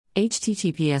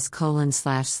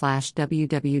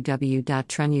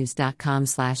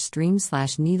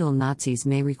https://www.trunews.com/stream/needle Nazis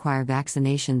may require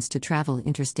vaccinations to travel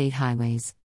interstate highways.